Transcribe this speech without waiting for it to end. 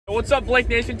What's up, Blake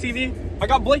Nation TV? I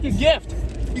got Blake a gift.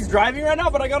 He's driving right now,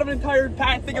 but I got him an entire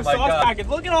thing of sauce packets.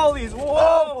 Look at all these. Whoa.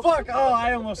 Oh, fuck. Oh,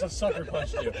 I almost have sucker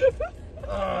punched you.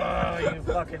 Oh, you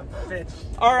fucking bitch.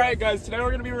 All right, guys. Today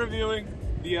we're going to be reviewing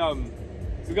the,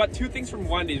 we got two things from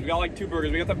Wendy's. We got like two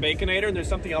burgers. We got the Baconator, and there's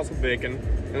something else with bacon.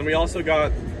 And we also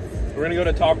got, we're going to go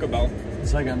to Taco Bell.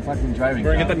 It's like I'm fucking driving.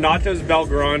 We're going to get the Nachos Bel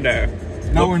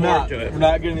Grande. No, we're not. We're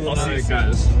not getting the I'll see you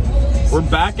guys. We're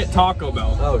back at Taco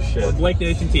Bell. Oh shit. With Blake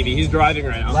Nation TV. He's driving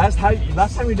right now. Last time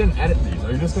we didn't edit these.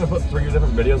 Are you just gonna put 3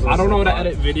 different videos? I don't know how to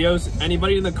edit videos.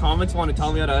 Anybody in the comments want to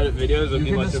tell me how to edit videos? Would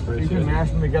be much appreciated. You can mash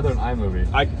them together in iMovie.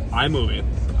 iMovie.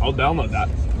 I'll download that.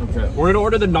 Okay. We're gonna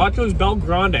order the Nachos Bel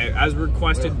Grande as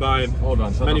requested by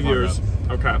many viewers.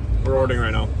 Okay. We're ordering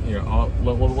right now. Here,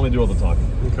 let me do all the talking.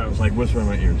 Okay. It's like whisper in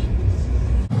my ears.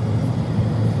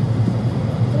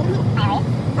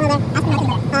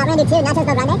 We're gonna do 2 Nachos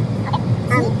Bel Grande.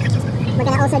 We're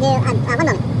gonna also do, one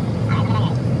moment.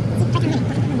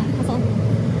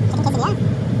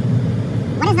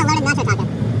 What is the loaded nacho taco?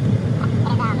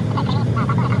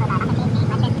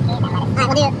 Alright,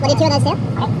 we'll do 2 of those too.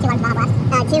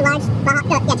 2 large Baja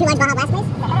Blast. 2 large Baja Blast, please.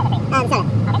 Soda.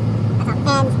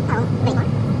 And, wait.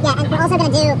 Yeah, and we're also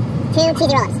gonna do 2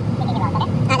 cheesy roll-ups.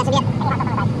 That should be it.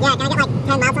 Yeah, can I get like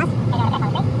 10 mild sauce?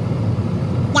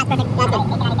 Yeah, perfect. That's good.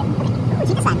 Ooh,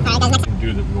 cheap this time. Alright, guys,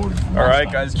 next. Alright,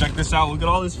 guys, check this out. Look at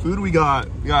all this food we got.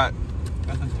 We got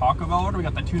the Taco Bell order. We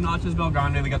got the 2 Nachos Bel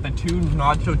Grande. We got the 2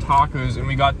 nacho tacos, and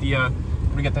we got the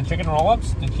chicken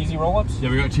roll-ups, the cheesy roll-ups. Yeah,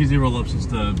 we got cheesy roll-ups just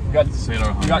to sate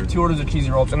our hunger. We got 2 orders of cheesy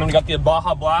roll-ups, and then we got the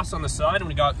Baja Blast on the side, and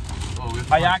we got.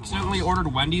 I accidentally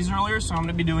ordered Wendy's earlier, so I'm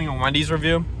gonna be doing a Wendy's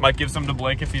review. Might give some to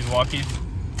Blake if he's lucky.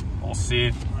 We'll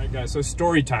see. Alright, guys. So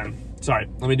story time. Sorry,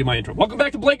 let me do my intro. Welcome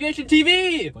back to Blake Nation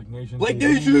TV. Blake Nation. Blake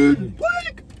Nation.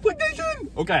 Blake Nation.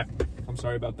 Okay. I'm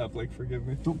sorry about that, Blake. Forgive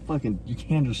me. Don't fucking. Your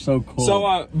hands are so cold.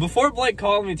 So, before Blake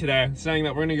called me today, saying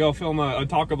that we're gonna go film a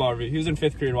Taco Bell review, he was in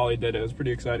 5th grade while he did it. It was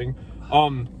pretty exciting.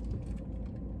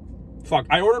 Fuck,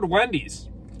 I ordered Wendy's.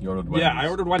 You ordered Wendy's? Yeah, I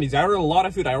ordered Wendy's. I ordered a lot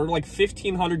of food. I ordered like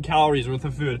 1,500 calories worth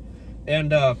of food.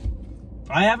 And,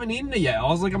 I haven't eaten it yet. I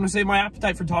was like, I'm gonna save my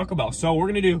appetite for Taco Bell. So, we're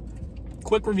gonna do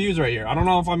quick reviews right here. I don't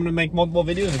know if I'm gonna make multiple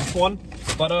videos of this one,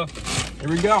 but, here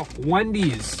we go.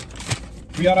 Wendy's.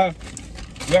 We got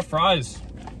fries.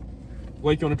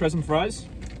 Blake, you wanna try some fries?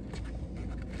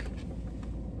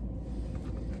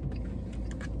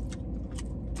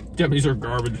 Yeah, these are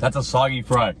garbage. That's a soggy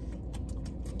fry.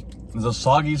 It's a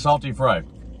soggy, salty fry.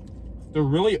 They're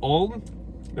really old.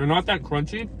 They're not that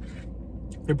crunchy.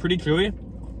 They're pretty chewy.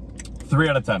 3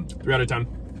 out of 10. 3 out of 10.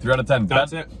 3 out of 10.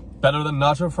 That's it. Better than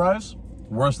nacho fries?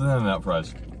 Worse than In-N-Out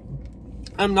fries.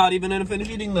 I'm not even gonna finish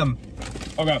eating them.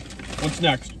 Okay, what's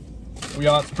next? We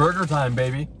got burger time,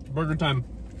 baby. Burger time.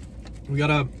 We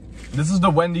got This is the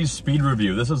Wendy's speed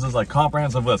review. This is this like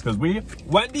comprehensive list because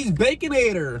Wendy's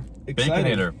Baconator.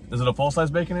 Exciting. Baconator. Is it a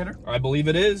full-size Baconator? I believe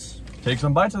it is. Take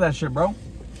some bites of that shit, bro.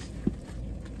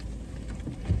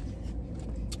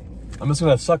 I'm just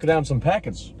gonna suck down some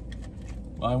packets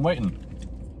while I'm waiting.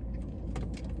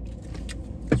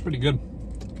 That's pretty good.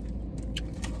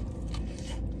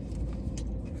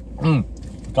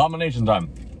 Combination time.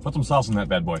 Put some sauce in that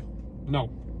bad boy. No.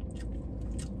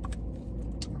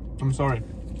 I'm sorry.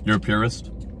 You're a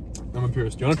purist? I'm a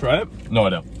purist. Do you want to try it? No, I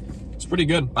don't. It's pretty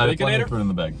good. I have plenty of food in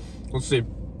the bag. Let's see.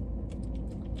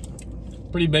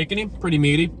 Pretty bacony, pretty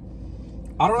meaty.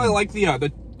 I don't really like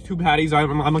the 2 patties.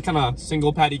 I'm a kind of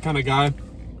single patty kind of guy.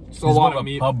 Just a lot of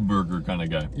meat. Pub burger kind of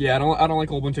guy. Yeah, I don't like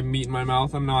a whole bunch of meat in my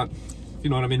mouth. I'm not, if you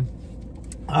know what I mean.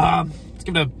 Let's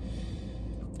give it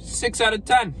a 6 out of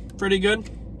 10. Pretty good.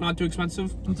 Not too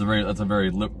expensive. That's a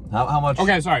very how much?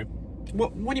 Okay, sorry.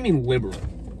 What do you mean liberal?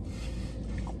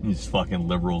 These fucking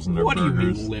liberals and their burgers. What do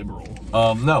you mean liberal?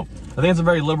 No. I think it's a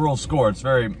very liberal score. It's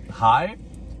very high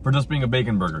for just being a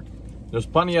bacon burger. There's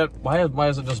plenty of... Why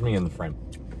is it just me in the frame?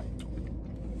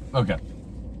 Okay.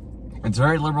 It's a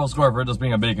very liberal score for it just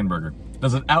being a bacon burger.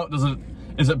 Is it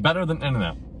better than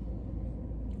In-N-Out?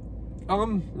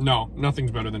 No. Nothing's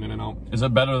better than In-N-Out. Is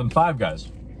it better than Five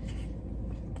Guys?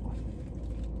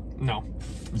 No.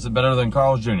 Is it better than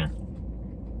Carl's Jr.?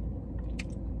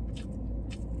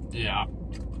 Yeah.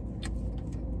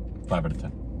 5 out of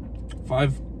 10.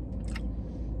 5?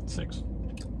 6.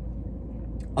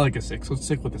 I like a 6. Let's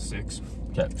stick with a 6.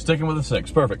 Okay, sticking with a 6.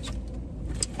 Perfect.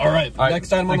 All right.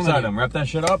 Next item on the menu. Wrap that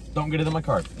shit up. Don't get it in my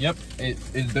cart. Yep.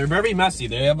 They're very messy.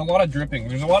 They have a lot of dripping.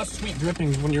 There's a lot of sweet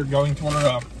drippings when you're going to order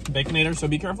a Baconator, so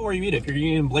be careful where you eat it. If you're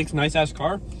eating in Blake's nice-ass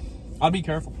car, I'd be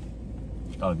careful.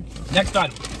 Next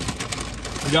item.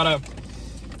 We got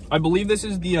I believe this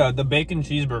is the bacon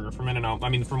cheeseburger from In-N-Out. I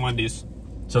mean, from Wendy's.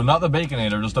 So not the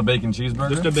Baconator, just a bacon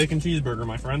cheeseburger? Just a bacon cheeseburger,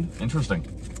 my friend. Interesting.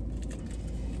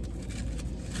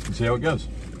 Let's see how it goes.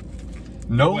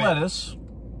 No lettuce.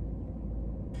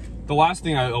 The last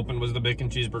thing I opened was the bacon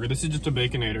cheeseburger. This is just a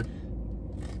Baconator.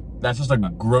 That's just a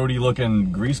grody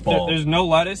looking grease ball. There's no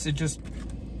lettuce, it just...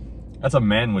 That's a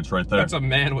manwich right there. That's a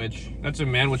manwich. That's a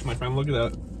manwich, my friend. Look at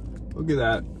that. Look at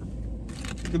that.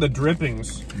 Look at the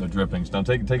drippings. The drippings. Now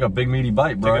take a big meaty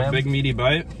bite, bro. Take a big meaty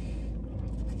bite.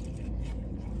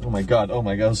 Oh my god,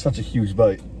 it's such a huge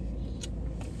bite.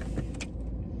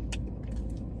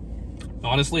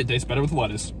 Honestly, it tastes better with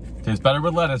lettuce. Tastes better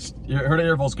with lettuce. You heard it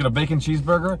here, folks. Get a bacon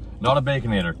cheeseburger, not a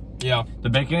Baconator. Yeah. The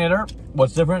Baconator,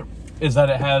 what's different is that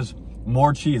it has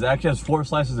more cheese. It actually has 4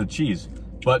 slices of cheese,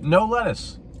 but no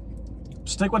lettuce.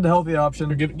 Stick with the healthy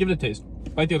option. Or give it a taste.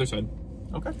 Bite the other side.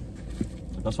 Okay.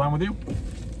 If that's fine with you.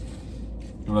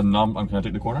 Can I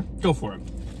take the corner? Go for it.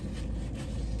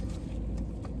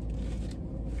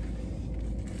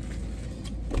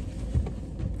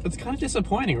 It's kind of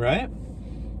disappointing, right?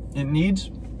 It needs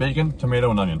bacon, tomato,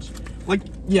 and onions. Like,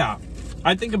 yeah.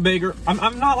 I think a bagel.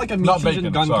 I'm not like a meat, Not cheese, bacon,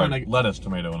 and gun sorry. kind of. Lettuce,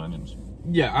 tomato, and onions.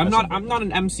 Yeah, I'm not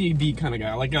an MCB kind of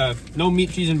guy. Like no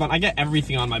meat, cheese, and bun. I get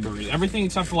everything on my burgers. Everything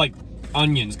except for like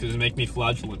onions because it make me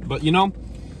flatulent. But you know,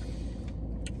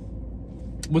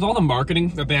 with all the marketing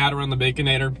that they had around the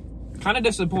Baconator, kind of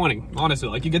disappointing, honestly.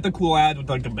 Like you get the cool ads with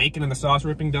like the bacon and the sauce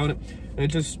ripping down it, and it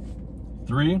just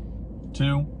 3,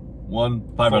 2,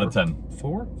 1, 5 out of 10.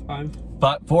 4, 5.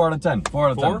 4 out of 10. 4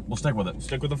 out of 4? 10. We'll stick with it.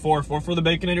 Stick with the 4. 4 for the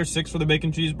Baconator, 6 for the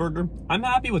bacon cheeseburger. I'm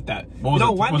happy with that. What was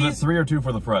it? Was it 3 or 2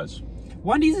 for the fries?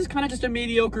 Wendy's is kind of just a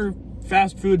mediocre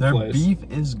fast food place. Their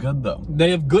beef is good though. They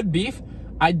have good beef.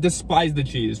 I despise the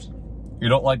cheese. You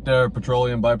don't like their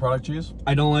petroleum byproduct cheese?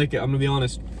 I don't like it. I'm gonna be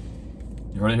honest.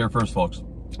 You heard it here first, folks.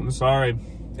 I'm sorry.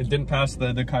 It didn't pass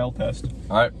the Kyle test.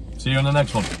 All right. See you in the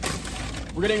next one.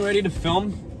 We're getting ready to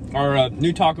film our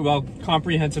new Taco Bell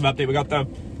comprehensive update. We got the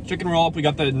chicken roll up, we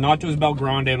got the nachos Bel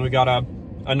Grande, and we got a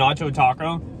nacho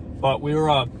taco. But we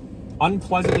were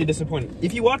unpleasantly disappointed.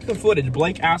 If you watch the footage,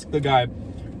 Blake asked the guy,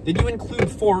 "Did you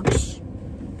include forks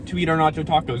to eat our nacho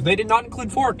tacos?" They did not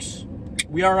include forks.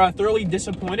 We are thoroughly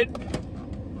disappointed.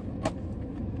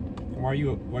 Why are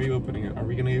you opening it? Are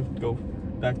we gonna go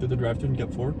back to the drive-thru and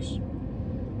get forks?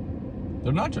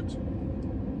 They're nachos.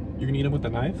 You're gonna eat them with a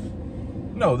knife?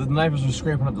 No, the knife is just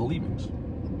scraping up the leavings.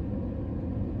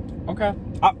 Okay.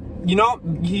 You know,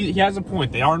 he has a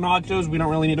point. They are nachos. We don't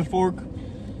really need a fork.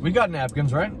 We got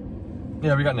napkins, right?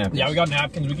 Yeah, we got napkins. Yeah, we got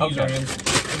napkins. We can use our hands.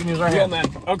 We can use our Real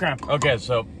hands. man. Okay. Okay,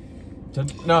 so...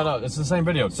 No, it's the same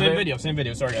video. Same video.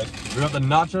 Sorry, guys. We got the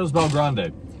nachos Bel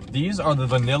Grande. These are the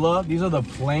vanilla. These are the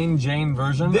plain Jane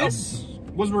version. This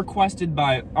was requested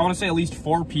by, I want to say, at least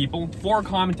 4 people. 4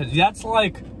 commenters. That's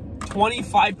like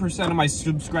 25% of my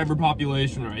subscriber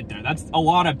population right there. That's a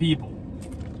lot of people.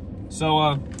 So,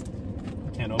 I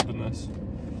can't open this.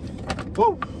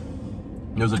 Woo!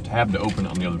 There's a tab to open it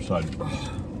on the other side.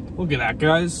 Look at that,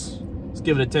 guys. Let's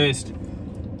give it a taste.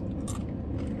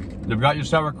 You've got your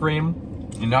sour cream,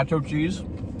 your nacho cheese,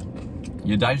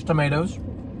 your diced tomatoes,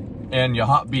 and your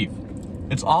hot beef.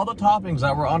 It's all the toppings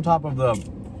that were on top of the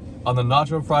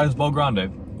nacho fries Bel Grande,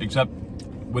 except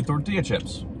with tortilla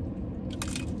chips.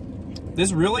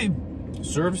 This really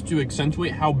serves to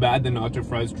accentuate how bad the nacho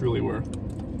fries truly were.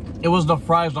 It was the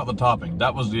fries, not the topping.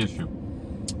 That was the issue.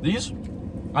 These,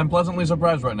 I'm pleasantly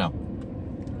surprised right now.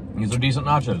 These are decent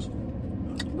nachos.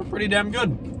 They're pretty damn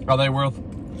good. Are they worth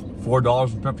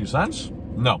 $4.50?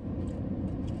 No.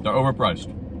 They're overpriced.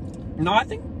 No, I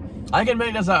think I can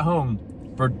make this at home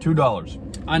for $2.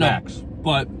 I know, max.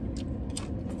 but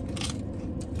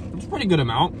it's a pretty good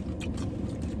amount.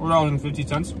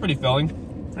 $4.50, pretty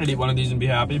filling. I'd eat one of these and be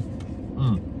happy.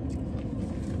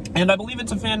 And I believe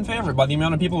it's a fan favorite by the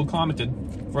amount of people who commented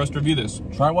for us to review this.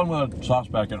 Try one with a sauce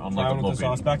packet on Try like one a with the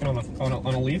sauce packet on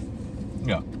a leaf.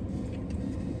 Yeah.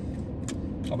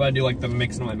 How about I do like the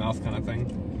mix in my mouth kind of thing?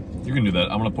 You can do that.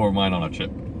 I'm gonna pour mine on a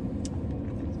chip.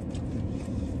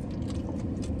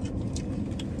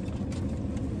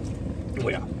 Oh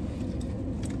yeah.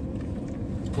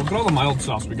 Look at all the mild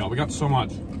sauce we got. We got so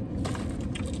much.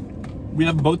 We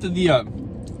have both of the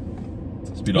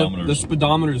Speedometers. The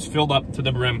speedometers filled up to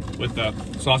the brim with the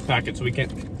sauce packet, so we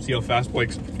can't see how fast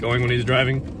Blake's going when he's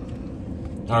driving.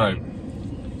 All right.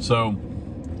 So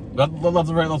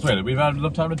let's rate it. We've had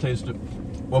enough time to taste it.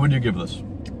 What would you give this?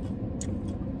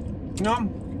 You know,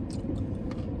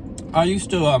 I used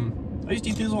to eat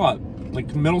these a lot.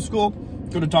 Like middle school,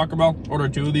 go to Taco Bell, order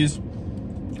 2 of these,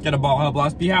 get a Baja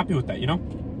Blast, be happy with that, you know?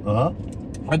 Uh-huh.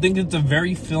 I think it's a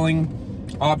very filling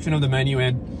option of the menu,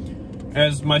 and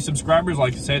as my subscribers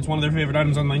like to say, it's one of their favorite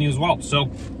items on the menu as well. So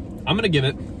I'm gonna give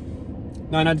it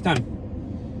 9 out of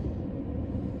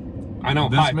 10. I know.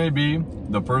 This may be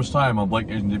the first time on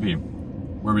BlakeNationTV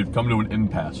where we've come to an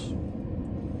impasse.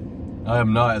 I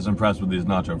am not as impressed with these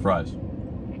nacho fries.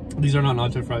 These are not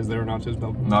nacho fries, they are nachos,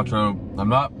 Bill. I'm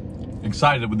not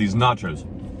excited with these nachos.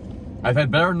 I've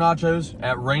had better nachos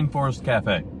at Rainforest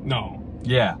Cafe. No.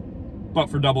 Yeah.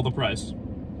 But for double the price.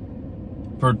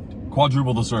 For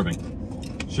quadruple the serving.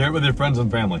 Share it with your friends and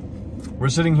family. We're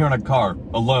sitting here in a car,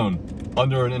 alone,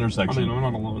 under an intersection. I mean, I'm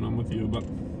not alone, I'm with you, but,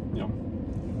 you know.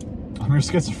 I'm your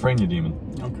schizophrenia demon.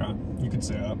 Okay, you could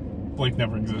say that. Blake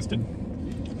never existed.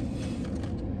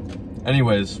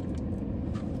 Anyways,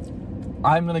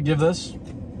 I'm gonna give this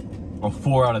a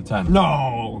 4 out of 10.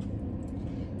 No!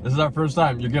 This is our first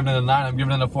time. You're giving it a 9, I'm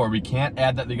giving it a 4. We can't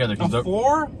add that together. A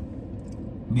 4?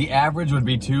 The average would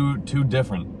be too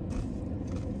different.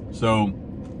 So,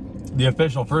 the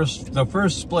official the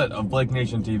first split of Blake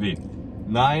Nation TV.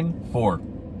 9-4.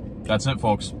 That's it,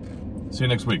 folks. See you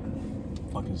next week.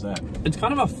 What the fuck is that? It's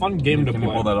kind of a fun game to play. Can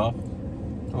you pull that off?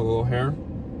 A little hair.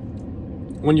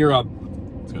 When you're up.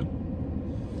 It's good.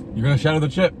 You're gonna shatter the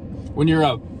chip. When you're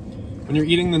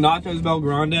eating the nachos Bel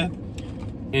Grande,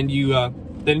 and you they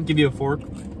didn't give you a fork,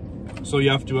 so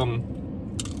you have to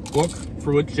look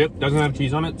for which chip doesn't have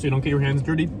cheese on it, so you don't get your hands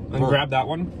dirty, and grab that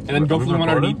one, and then go for the one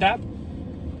underneath that.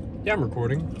 Yeah, I'm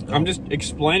recording. Oh. I'm just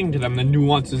explaining to them the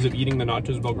nuances of eating the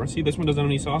nachos Bel Grande. See, this one doesn't have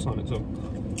any sauce on it, so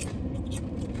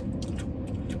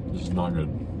this is not good.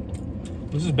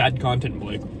 This is bad content,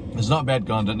 Blake. It's not bad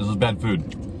content. This is bad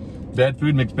food. Bad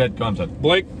food makes bad content.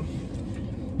 Blake,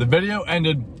 the video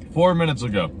ended 4 minutes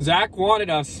ago. Zach wanted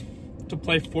us to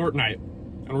play Fortnite,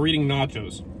 and we're eating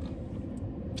nachos.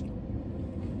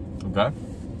 Okay.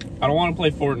 I don't want to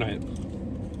play Fortnite.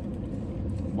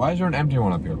 Why is there an empty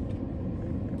one up here?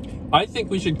 I think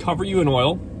we should cover you in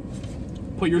oil,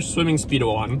 put your swimming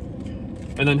Speedo on,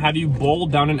 and then have you bowl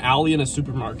down an alley in a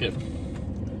supermarket.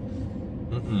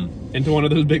 Into one of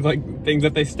those big, like, things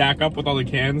that they stack up with all the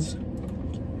cans.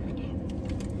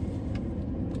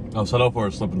 I'll settle for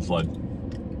a slip and slide.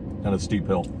 Kind of steep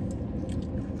hill.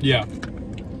 Yeah.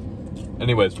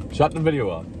 Anyways, shut the video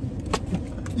off.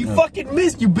 You fucking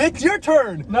missed, you bitch! Your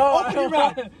turn! No! Open your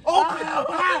mouth! Open!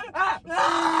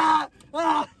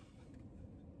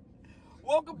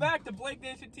 Welcome back to Blake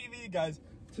Nation TV, guys.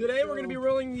 Today we're gonna be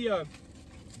rolling the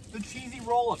cheesy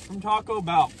roll-up from Taco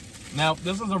Bell. Now,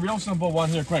 this is a real simple one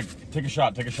here. Quick, take a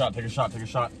shot, take a shot, take a shot, take a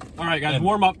shot. All right, guys,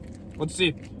 warm up. Let's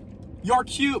see. You're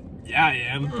cute. Yeah, I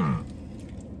am.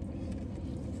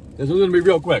 This is gonna be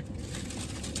real quick.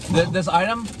 This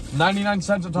item, 99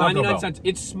 cents at Taco Bell. 99 cents.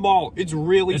 It's small. It's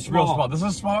really small. Real small. This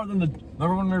is smaller than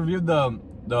remember when we reviewed the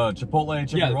Chipotle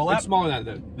chicken roll-up? Yeah, it's smaller than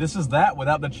that. This is that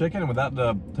without the chicken and without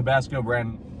the Tabasco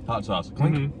brand hot sauce.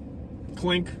 Clink.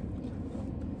 Clink.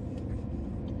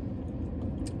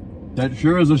 That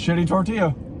sure is a shitty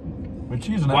tortilla with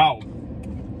cheese in it. Wow.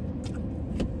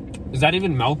 Is that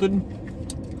even melted?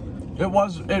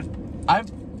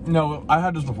 No, I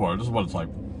had this before. This is what it's like.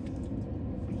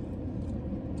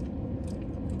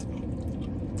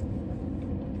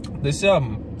 This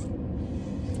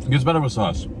It gets better with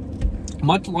sauce.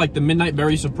 Much like the Midnight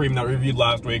Berry Supreme that we reviewed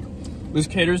last week, this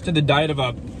caters to the diet of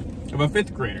a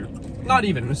 5th grader. Not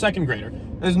even, a 2nd grader.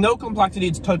 There's no complexity,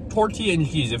 it's tortilla and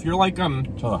cheese. If you're like, Try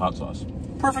the hot sauce.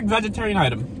 Perfect vegetarian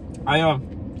item. Kind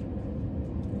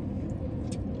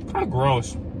of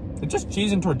gross. It's just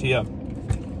cheese and tortilla.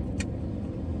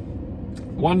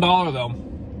 $1 though.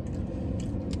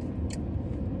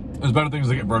 There's better things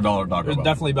to get for $1 at Taco Bell. There's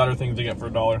definitely better things to get for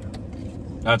 $1.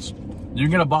 You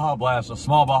can get a Baja Blast, a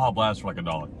small Baja Blast for like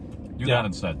 $1. Do that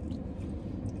instead.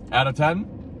 Out of 10?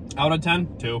 Out of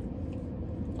 10, 2.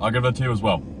 I'll give it a 2 as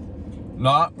well.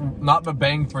 Not the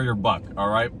bang for your buck, all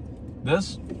right?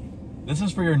 This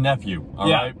is for your nephew,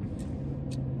 all right?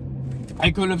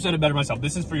 I couldn't have said it better myself.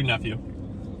 This is for your nephew.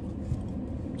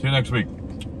 See you next week.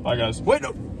 Bye, guys. Wait,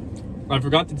 no. I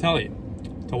forgot to tell you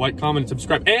to like, comment,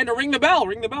 subscribe, and to ring the bell.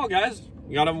 Ring the bell, guys.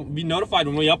 You gotta be notified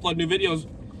when we upload new videos.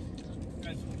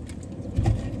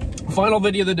 Final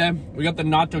video of the day. We got the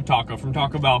nacho taco from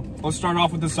Taco Bell. Let's start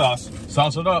off with the sauce.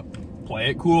 Sauce it up.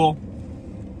 Play it cool.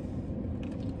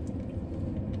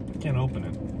 Can't open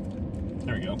it.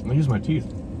 There we go. I'm gonna use my teeth.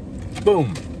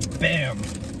 Boom. Bam.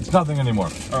 It's nothing anymore.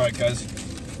 All right, guys.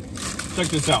 Check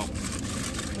this out.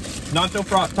 Nacho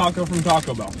taco from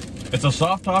Taco Bell. It's a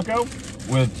soft taco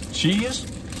with cheese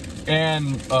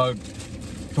and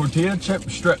tortilla chip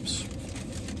strips.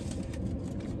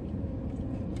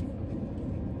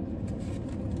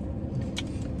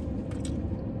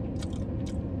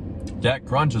 That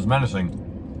crunch is menacing.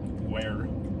 Where?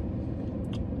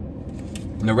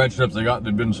 And the red strips,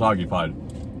 they've been soggy-fied.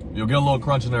 You'll get a little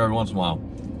crunch in there every once in a while.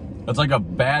 That's like a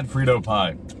bad Frito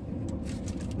pie.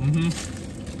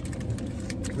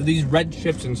 These red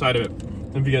chips inside of it,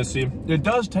 if you guys see. It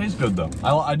does taste good though.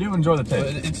 I do enjoy the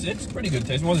taste. It's pretty good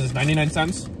taste. What is this, 99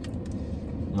 cents?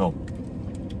 No.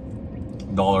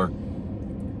 $1.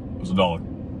 It was $1.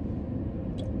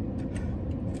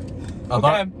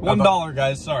 Okay, $1,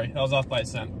 guys. Sorry, I was off by a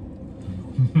cent.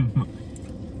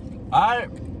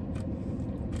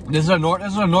 This is a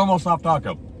normal soft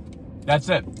taco. That's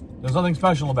it. There's nothing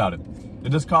special about it. It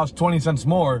just costs 20 cents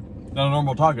more than a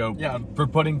normal taco. Yeah. For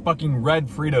putting fucking red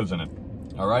Fritos in it.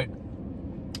 All right.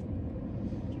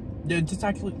 Yeah, it's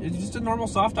just a normal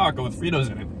soft taco with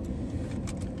Fritos in it.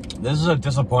 This is a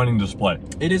disappointing display.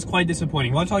 It is quite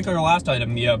disappointing. Much like our last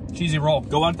item, the cheesy roll.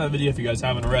 Go watch that video if you guys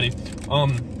haven't already.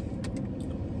 What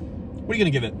are you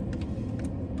gonna give it?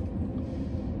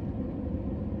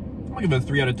 I'm gonna give it a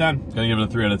 3 out of 10. Gonna give it a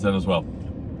 3 out of 10 as well.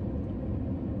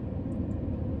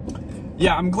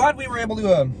 Yeah, I'm glad we were able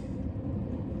to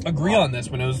agree on this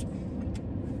when it was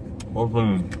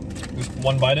Open. just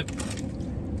one bite it.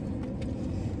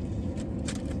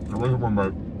 One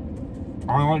bite.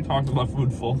 I don't want to talk about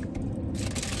food full.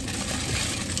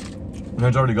 And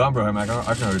it's already gone, bro. I can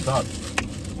already talk.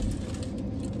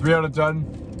 3 out of 10.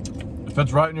 It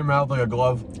fits right in your mouth like a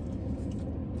glove.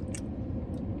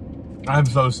 I'm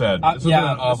so sad. This has been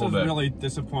an awful day. This is really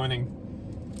disappointing.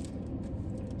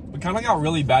 We kind of got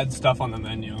really bad stuff on the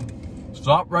menu.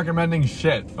 Stop recommending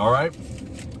shit, all right?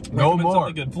 No Recommend more.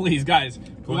 something good, please, guys. We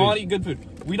Please. want to eat good food.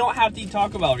 We don't have to eat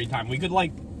Taco Bell every time. We could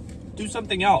like do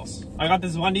something else. I got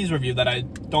this Wendy's review that I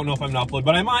don't know if I'm gonna upload,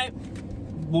 but I might.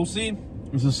 We'll see.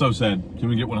 This is so sad. Can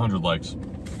we get 100 likes?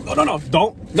 No, don't.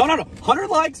 No. 100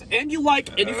 likes, and you like,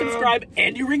 and you subscribe,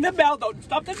 and you ring the bell. Don't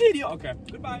stop the video. Okay,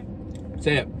 goodbye.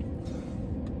 Say it.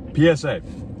 PSA.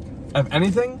 If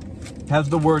anything has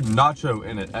the word nacho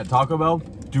in it at Taco Bell,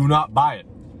 do not buy it.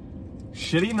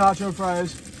 Shitty nacho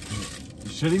fries,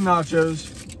 shitty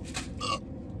nachos,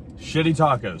 shitty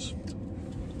tacos.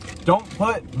 Don't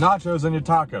put nachos in your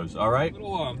tacos, all right?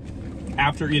 Little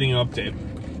after eating update.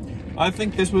 I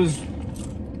think this was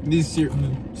these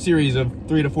series of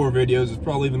 3 to 4 videos is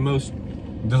probably the most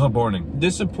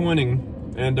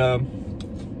disappointing, and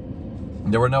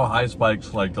there were no high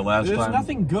spikes like the last time. There's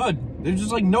nothing good. There's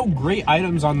just like no great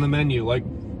items on the menu. Like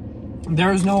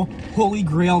there is no Holy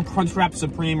Grail Crunchwrap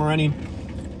Supreme or any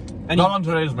not on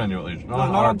today's menu, at least. Not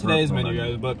on today's menu,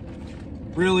 guys. But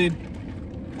really,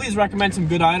 please recommend some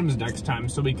good items next time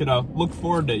so we could look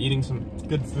forward to eating some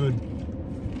good food.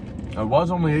 It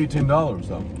was only $18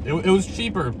 though. It was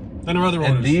cheaper than our other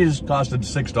orders. And these costed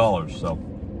 $6, so.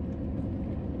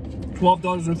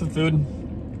 $12 worth of food,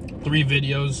 3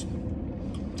 videos,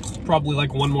 probably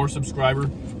like 1 more subscriber.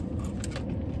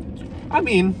 I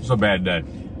mean, It's a bad day.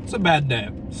 it's a bad day,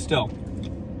 still.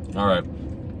 All right.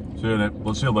 See you then.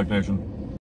 Let's see you, Blake Nation.